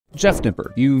Jeff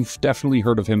Nippard. You've definitely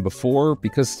heard of him before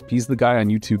because he's the guy on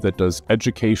YouTube that does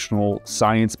educational,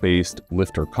 science-based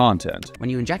lifter content.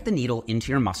 When you inject the needle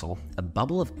into your muscle, a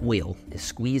bubble of oil is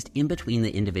squeezed in between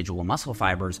the individual muscle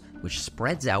fibers, which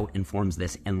spreads out and forms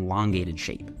this elongated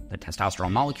shape. The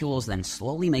testosterone molecules then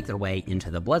slowly make their way into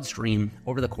the bloodstream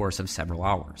over the course of several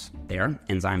hours. There,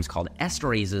 enzymes called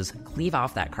esterases cleave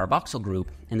off that carboxyl group,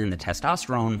 and then the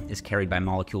testosterone is carried by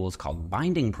molecules called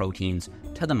binding proteins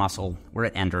to the muscle, where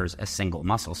it enters a single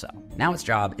muscle cell. Now its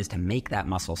job is to make that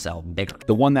muscle cell bigger.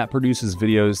 The one that produces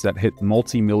videos that hit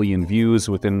multi-million views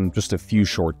within just a few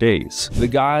short days. The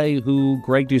guy who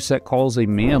Greg Doucette calls a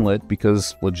manlet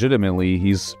because legitimately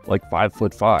he's like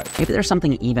 5'5". Maybe there's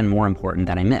something even more important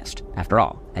that I missed. After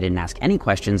all, I didn't ask any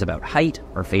questions about height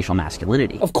or facial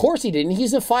masculinity. Of course he didn't.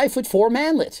 He's a 5'4"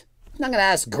 manlet. I'm not gonna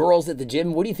ask girls at the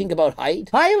gym, what do you think about height?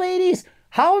 Hi, ladies.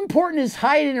 How important is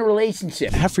height in a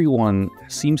relationship? Everyone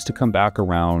seems to come back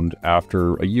around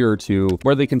after a year or two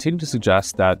where they continue to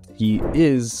suggest that he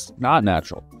is not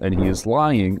natural and he is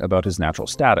lying about his natural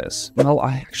status. Well,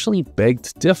 I actually beg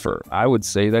to differ. I would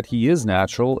say that he is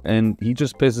natural and he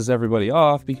just pisses everybody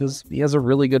off because he has a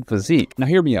really good physique. Now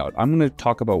hear me out. I'm going to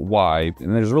talk about why,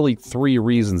 and there's really 3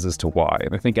 reasons as to why.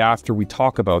 And I think after we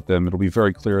talk about them, it'll be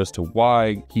very clear as to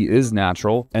why he is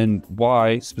natural and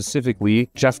why specifically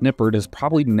Jeff Nippard has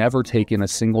probably never taken a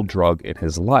single drug in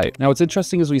his life. Now, what's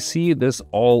interesting is we see this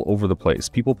all over the place.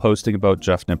 People posting about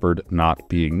Jeff Nippard not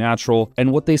being natural.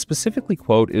 And what they specifically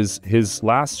quote is his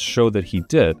last show that he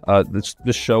did.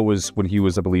 This show was when he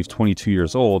was, I believe, 22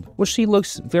 years old, which he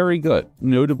looks very good.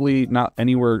 Notably, not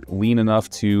anywhere lean enough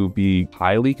to be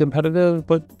highly competitive,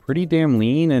 but pretty damn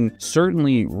lean and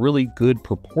certainly really good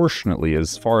proportionately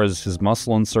as far as his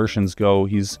muscle insertions go.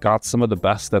 He's got some of the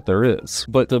best that there is.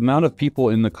 But the amount of people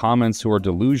in the comments who are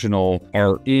delusional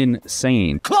are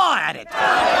insane. Claw at it!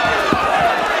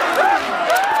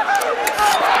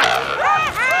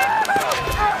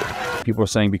 People are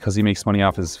saying because he makes money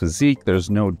off his physique,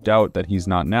 there's no doubt that he's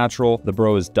not natural. The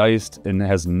bro is diced and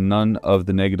has none of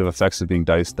the negative effects of being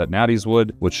diced that natties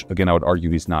would, which again, I would argue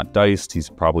he's not diced. He's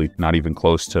probably not even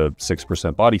close to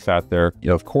 6% body fat there. You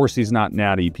know, of course he's not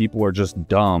natty. People are just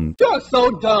dumb. You're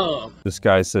so dumb. This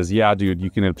guy says, yeah, dude,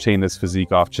 you can obtain this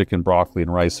physique off chicken, broccoli,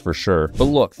 and rice for sure. But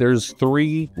look, there's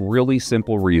 3 really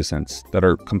simple reasons that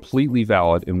are completely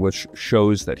valid in which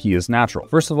shows that he is natural.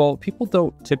 First of all, people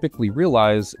don't typically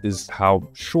realize is how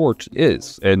short he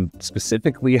is and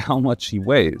specifically how much he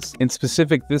weighs. In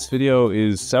specific, this video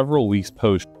is several weeks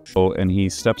post and he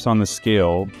steps on the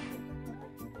scale.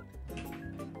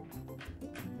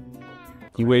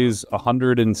 He weighs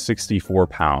 164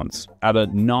 pounds at a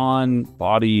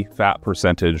non-body fat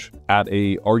percentage, at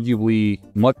a arguably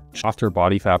much softer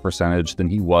body fat percentage than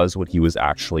he was when he was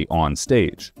actually on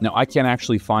stage. Now, I can't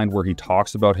actually find where he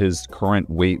talks about his current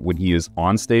weight when he is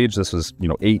on stage. This was,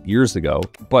 8 years ago,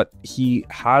 but he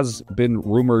has been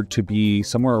rumored to be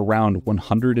somewhere around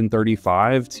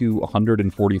 135 to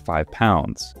 145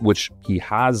 pounds, which he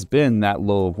has been that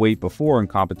low of weight before in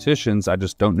competitions. I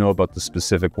just don't know about the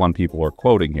specific one people are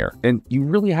quoting here. And you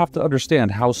really have to understand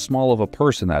how small of a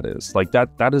person that is. Like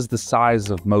that is the size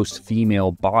of most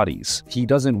female bodies. He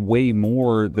doesn't weigh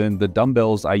more than the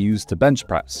dumbbells I use to bench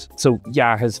press. So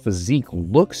yeah, his physique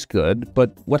looks good,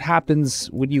 but what happens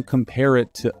when you compare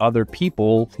it to other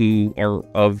people who are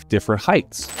of different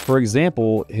heights? For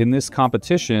example, in this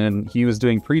competition, he was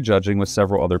doing prejudging with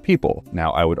several other people.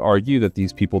 Now, I would argue that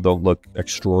these people don't look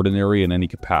extraordinary in any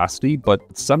capacity, but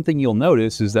something you'll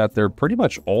notice is that they're pretty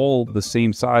much all the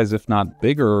same size, if not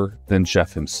bigger than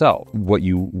Jeff himself. What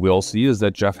you will see is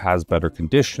that Jeff has better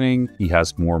conditioning, he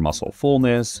has more muscle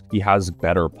fullness, he has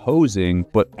better posing,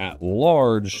 but at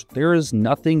large, there is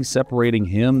nothing separating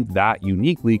him that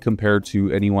uniquely compared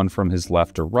to anyone from his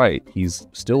left or right. He's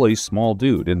still a small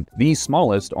dude, and the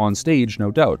smallest on stage, no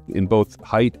doubt, in both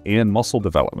height and muscle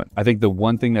development. I think the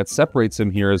one thing that separates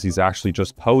him here is he's actually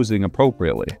just posing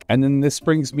appropriately. And then this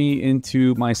brings me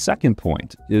into my second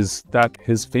point, is that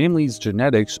his family's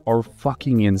genetics are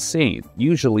fucking insane.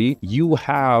 Usually, you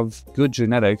have good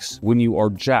genetics when you are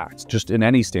jacked, just in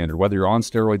any standard, whether you're on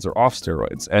steroids or off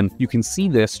steroids. And you can see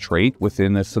this trait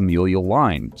within a familial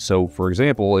line. So, for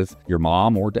example, if your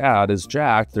mom or dad is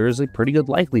jacked, there is a pretty good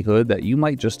likelihood that you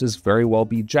might just as very well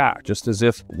be jacked. Just as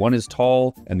if one is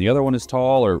tall and the other one is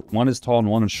tall, or one is tall and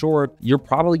one is short, you're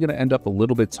probably going to end up a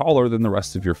little bit taller than the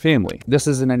rest of your family. This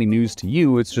isn't any news to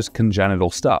you, it's just congenital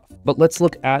stuff. But let's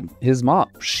look at his mom.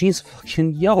 She's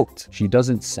fucking yoked. She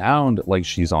doesn't sound like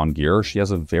she's on gear. She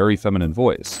has a very feminine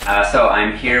voice. So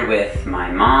I'm here with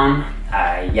my mom.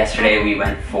 Yesterday we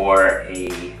went for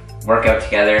a workout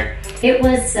together. It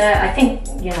was, I think,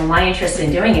 my interest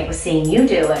in doing it was seeing you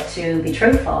do it, to be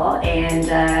truthful, and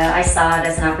I saw it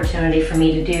as an opportunity for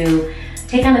me to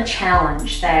take on a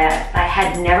challenge that I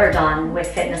had never done with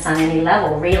fitness on any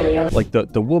level, really. Like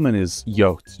the woman is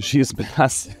yoked. She is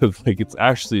massive. Like, it's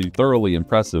actually thoroughly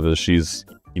impressive as she's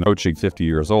approaching 50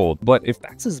 years old. But if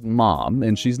that's his mom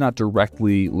and she's not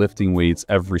directly lifting weights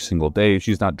every single day,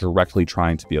 she's not directly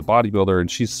trying to be a bodybuilder, and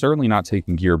she's certainly not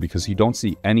taking gear because you don't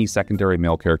see any secondary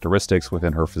male characteristics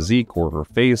within her physique or her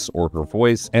face or her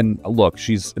voice. And look,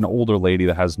 she's an older lady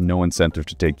that has no incentive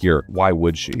to take gear. Why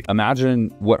would she? Imagine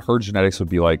what her genetics would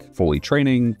be like fully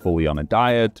training, fully on a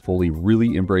diet, fully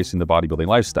really embracing the bodybuilding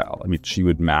lifestyle. I mean, she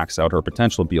would max out her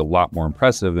potential and be a lot more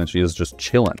impressive than she is just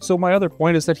chilling. So my other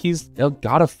point is that he's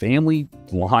got a family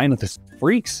line of this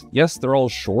freaks. Yes, they're all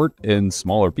short and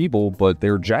smaller people, but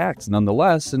they're jacked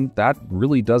nonetheless, and that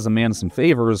really does a man some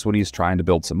favors when he's trying to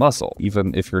build some muscle,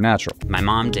 even if you're natural. My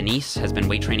mom, Denise, has been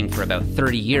weight training for about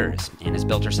 30 years and has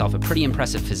built herself a pretty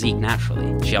impressive physique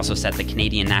naturally. She also set the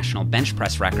Canadian national bench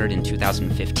press record in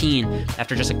 2015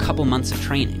 after just a couple months of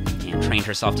training, and trained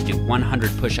herself to do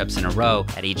 100 push-ups in a row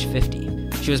at age 50.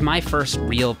 She was my first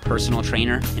real personal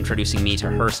trainer, introducing me to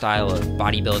her style of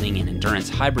bodybuilding and endurance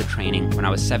hybrid training when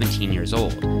I was 17 years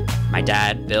old. My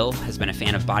dad, Bill, has been a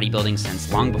fan of bodybuilding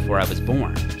since long before I was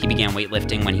born. He began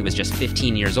weightlifting when he was just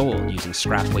 15 years old, using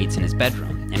scrap weights in his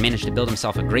bedroom, and managed to build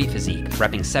himself a great physique,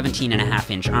 repping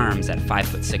 17.5-inch arms at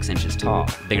 5'6" tall,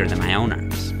 bigger than my own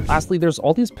arms. Lastly, there's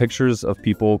all these pictures of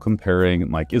people comparing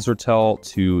Mike Israetel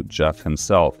to Jeff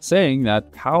himself, saying that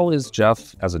how is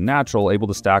Jeff, as a natural, able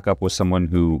to stack up with someone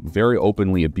who very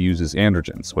openly abuses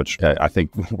androgens, which I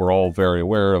think we're all very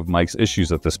aware of Mike's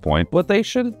issues at this point, but they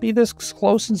shouldn't be this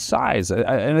close in size.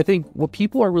 And I think what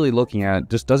people are really looking at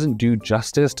just doesn't do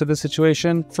justice to the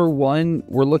situation. For one,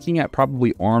 we're looking at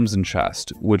probably arms and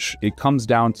chest, which it comes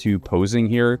down to posing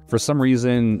here. For some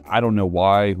reason, I don't know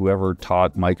why, whoever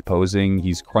taught Mike posing,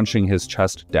 he's crunching his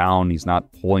chest down, he's not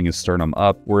pulling his sternum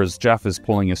up, whereas Jeff is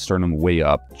pulling his sternum way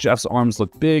up. Jeff's arms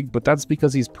look big, but that's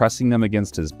because he's pressing them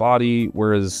against his body,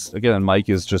 whereas, again, Mike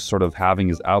is just sort of having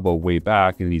his elbow way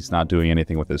back and he's not doing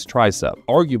anything with his tricep.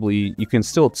 Arguably, you can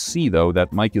still see, though,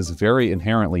 that Mike is very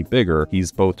inherently bigger.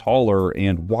 He's both taller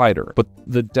and wider. But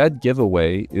the dead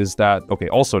giveaway is that, okay,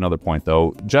 also another point,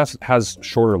 though, Jeff has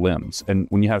shorter limbs. And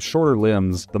when you have shorter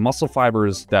limbs, the muscle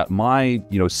fibers that my,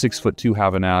 6'2"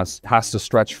 have an ass has to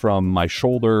stretch from my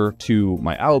shoulder to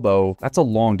my elbow. That's a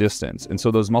long distance. And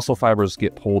so those muscle fibers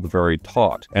get pulled very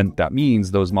taut. And that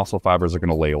means those muscle fibers are going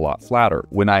to lay a lot flatter.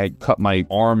 When I cut my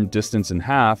arm distance in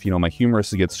half, my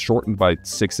humerus gets shortened by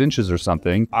 6 inches or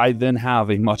something, I then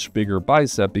have a much bigger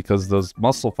bicep because those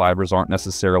muscle fibers aren't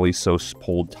necessarily so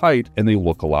pulled tight and they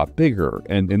look a lot bigger.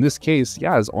 And in this case,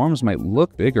 yeah, his arms might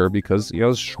look bigger because he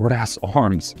has short ass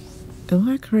arms. Am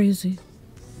I crazy?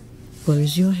 Or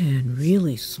is your hand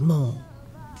really small?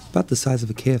 About the size of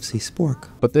a KFC spork.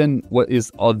 But then what is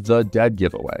the dead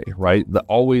giveaway, right?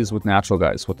 Always with natural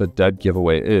guys, what the dead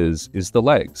giveaway is the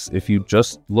legs. If you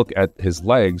just look at his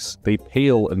legs, they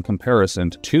pale in comparison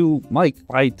to Mike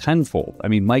by tenfold. I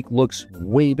mean, Mike looks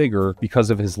way bigger because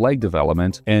of his leg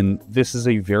development. And this is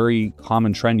a very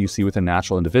common trend you see within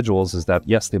natural individuals is that,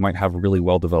 yes, they might have really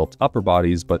well-developed upper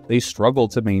bodies, but they struggle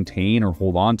to maintain or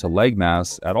hold on to leg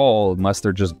mass at all unless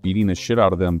they're just beating the shit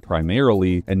out of them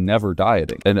primarily and never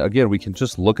dieting. And again, we can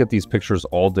just look at these pictures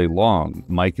all day long.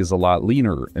 Mike is a lot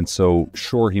leaner, and so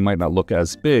sure, he might not look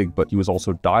as big, but he was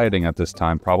also dieting at this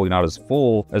time, probably not as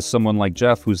full as someone like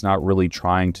Jeff, who's not really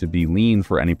trying to be lean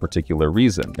for any particular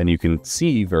reason. And you can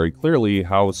see very clearly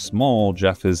how small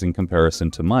Jeff is in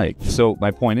comparison to Mike. So my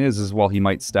point is while he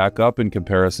might stack up in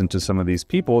comparison to some of these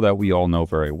people that we all know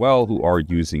very well who are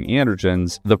using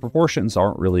androgens, the proportions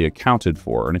aren't really accounted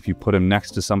for. And if you put him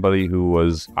next to somebody who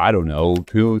was, I don't know,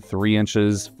 2-3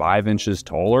 inches, 5 inches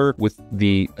taller with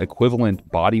the equivalent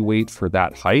body weight for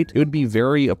that height, it would be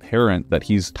very apparent that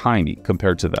he's tiny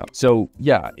compared to them. So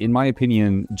yeah, in my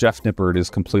opinion, Jeff Nippert is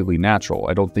completely natural.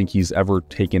 I don't think he's ever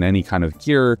taken any kind of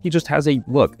gear. He just has a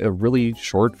really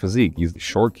short physique. He's a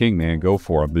short king, man. Go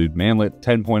for him, dude. Manlet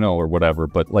 10.0 or whatever.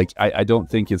 But I don't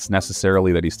think it's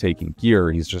necessarily that he's taking gear.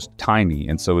 He's just tiny.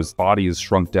 And so his body is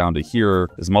shrunk down to here.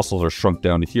 His muscles are shrunk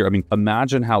down to here. I mean,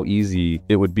 imagine how easy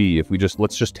it would be if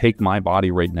let's just take my body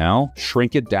right now,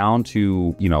 shrink it down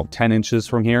to, 10 inches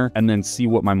from here, and then see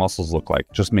what my muscles look like.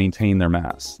 Just maintain their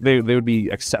mass. They would be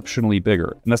exceptionally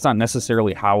bigger. And that's not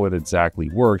necessarily how it exactly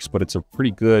works, but it's a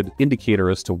pretty good indicator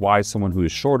as to why someone who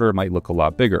is shorter might look a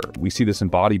lot bigger. We see this in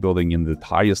bodybuilding in the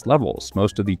highest levels.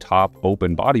 Most of the top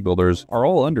open bodybuilders are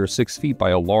all under 6 feet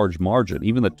by a large margin.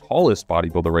 Even the tallest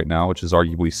bodybuilder right now, which is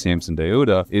arguably Samson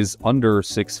Deoda, is under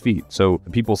 6 feet. So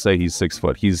people say he's 6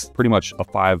 foot. He's pretty much a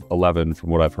 5'11" from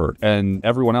what I've heard. And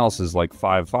everyone else is like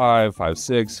 5'5",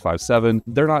 5'6", 5'7".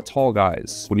 They're not tall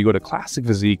guys. When you go to classic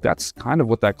physique, that's kind of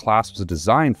what that class was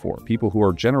designed for. People who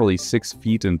are generally 6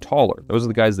 feet and taller. Those are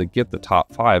the guys that get the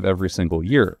top 5 every single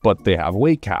year. But they have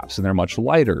weight caps and they're much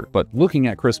lighter. But looking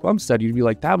at Chris Bumstead, you'd be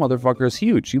like, that motherfucker is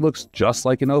huge. He looks just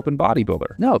like an open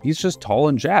bodybuilder. No, he's just tall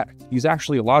and jacked. He's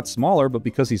actually a lot smaller, but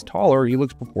because he's taller, he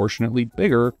looks proportionately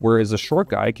bigger, whereas a short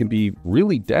guy can be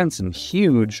really dense and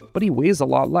huge, but he weighs a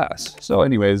lot less. So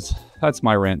anyways, that's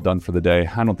my rant done for the day.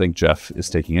 I don't think Jeff is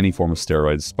taking any form of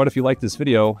steroids, but if you like this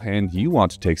video and you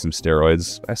want to take some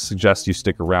steroids, I suggest you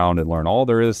stick around and learn all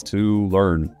there is to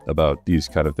learn about these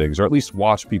kind of things, or at least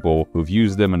watch people who've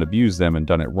used them and abused them and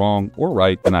done it wrong or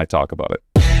right, and I talk about it.